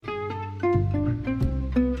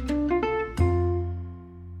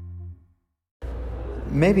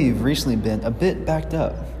maybe you've recently been a bit backed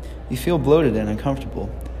up. You feel bloated and uncomfortable.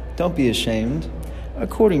 Don't be ashamed.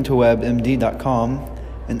 According to WebMD.com,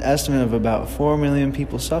 an estimate of about 4 million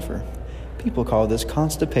people suffer. People call this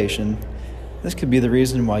constipation. This could be the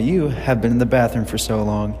reason why you have been in the bathroom for so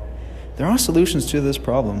long. There are solutions to this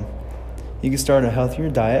problem. You can start a healthier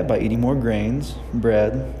diet by eating more grains,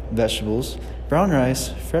 bread, vegetables, brown rice,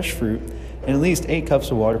 fresh fruit, and at least 8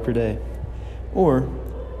 cups of water per day. Or,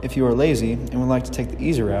 if you are lazy and would like to take the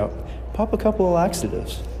easy route, pop a couple of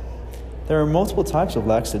laxatives. There are multiple types of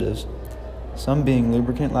laxatives, some being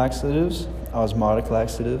lubricant laxatives, osmotic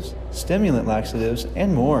laxatives, stimulant laxatives,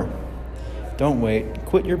 and more. Don't wait.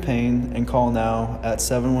 Quit your pain and call now at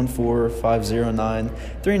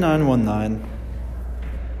 714-509-3919.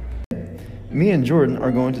 Me and Jordan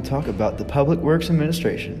are going to talk about the Public Works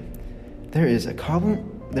Administration. There is a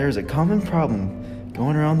common problem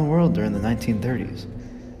going around the world during the 1930s,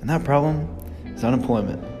 and that problem is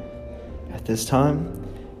unemployment. At this time,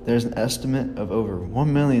 there's an estimate of over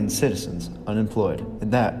 1 million citizens unemployed,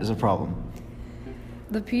 and that is a problem.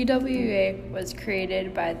 The PWA was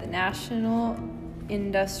created by the National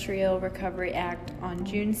Industrial Recovery Act on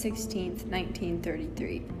June 16,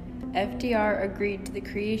 1933. FDR agreed to the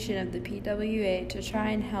creation of the PWA to try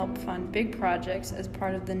and help fund big projects as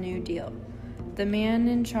part of the New Deal. The man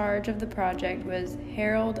in charge of the project was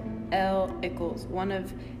Harold L. Ickles, one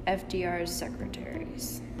of FDR's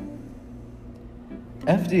secretaries.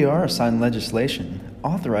 FDR signed legislation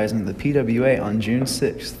authorizing the PWA on June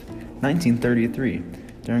 6, 1933,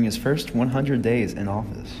 during his first 100 days in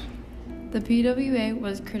office. The PWA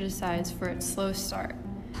was criticized for its slow start.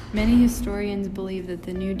 Many historians believe that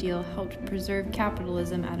the New Deal helped preserve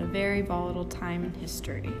capitalism at a very volatile time in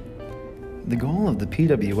history. The goal of the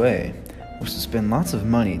PWA was to spend lots of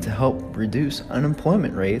money to help reduce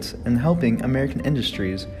unemployment rates and helping American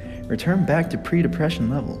industries return back to pre-depression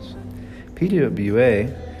levels. PWA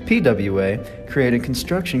created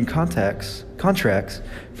construction contracts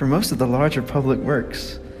for most of the larger public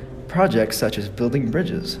works projects such as building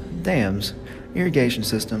bridges, dams, irrigation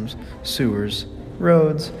systems, sewers,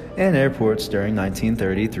 roads, and airports during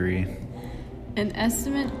 1933. An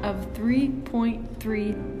estimate of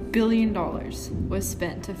 $3.3 billion was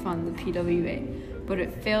spent to fund the PWA, but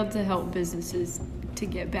it failed to help businesses to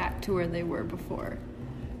get back to where they were before.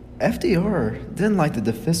 FDR didn't like the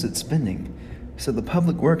deficit spending, so the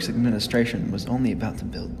Public Works Administration was only about to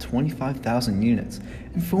build 25,000 units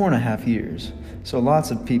in 4.5 years, so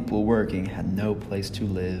lots of people working had no place to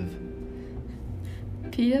live.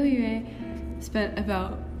 PWA spent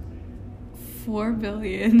about $4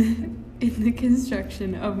 billion in the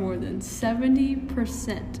construction of more than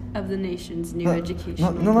 70% of the nation's new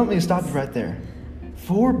education. No, let me stop you right there.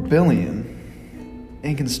 $4 billion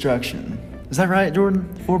in construction. Is that right, Jordan?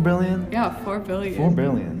 $4 billion? Yeah, $4 billion. $4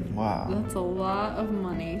 billion. Wow. That's a lot of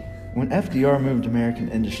money. When FDR moved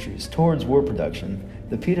American industries towards war production,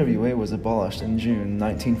 the PWA was abolished in June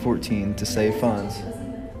 1914 to save funds.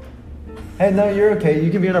 Hey, no, you're okay.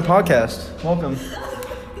 You can be on our podcast. Welcome.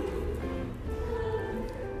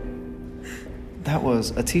 That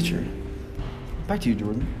was a teacher. Back to you,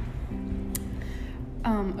 Jordan.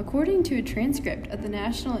 According to a transcript of the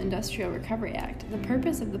National Industrial Recovery Act, the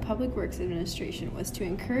purpose of the Public Works Administration was to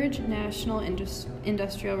encourage national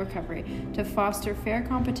industrial recovery, to foster fair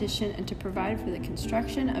competition, and to provide for the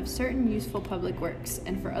construction of certain useful public works,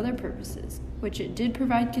 and for other purposes, which it did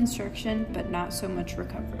provide construction, but not so much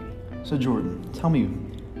recovery. So Jordan, tell me,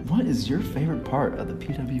 what is your favorite part of the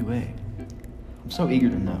PWA? I'm so eager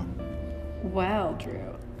to know. Well,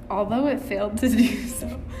 Drew, although it failed to do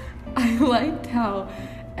so, I liked how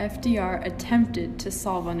FDR attempted to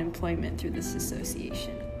solve unemployment through this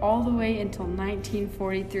association, all the way until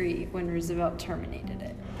 1943 when Roosevelt terminated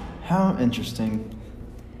it. How interesting.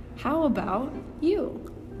 How about you?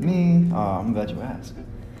 Me? I'm glad you asked.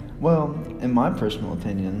 Well, in my personal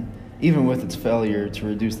opinion, even with its failure to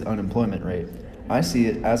reduce the unemployment rate, I see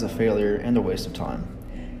it as a failure and a waste of time.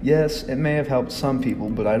 Yes, it may have helped some people,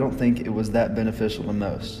 but I don't think it was that beneficial to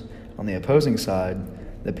most. On the opposing side,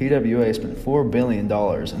 the PWA spent $4 billion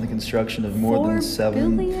in the construction of more than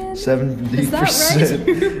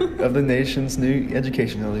 70% of the nation's new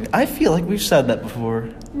education buildings. I feel like we've said that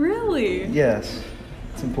before. Really? Yes.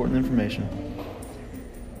 It's important information.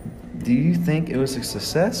 Do you think it was a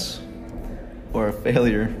success or a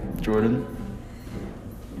failure, Jordan?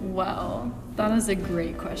 Well, that is a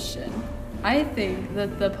great question. I think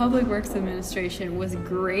that the Public Works Administration was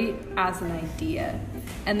great as an idea,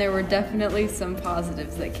 and there were definitely some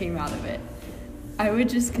positives that came out of it. I would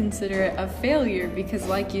just consider it a failure because,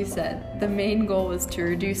 like you said, the main goal was to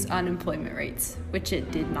reduce unemployment rates, which it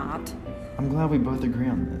did not. I'm glad we both agree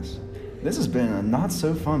on this. This has been a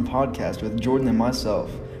not-so-fun podcast with Jordan and myself.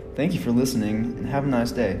 Thank you for listening, and have a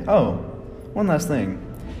nice day. Oh, one last thing.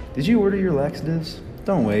 Did you order your laxatives?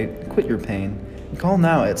 Don't wait. Quit your pain. Call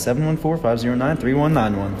now at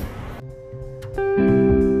 714-509-3191.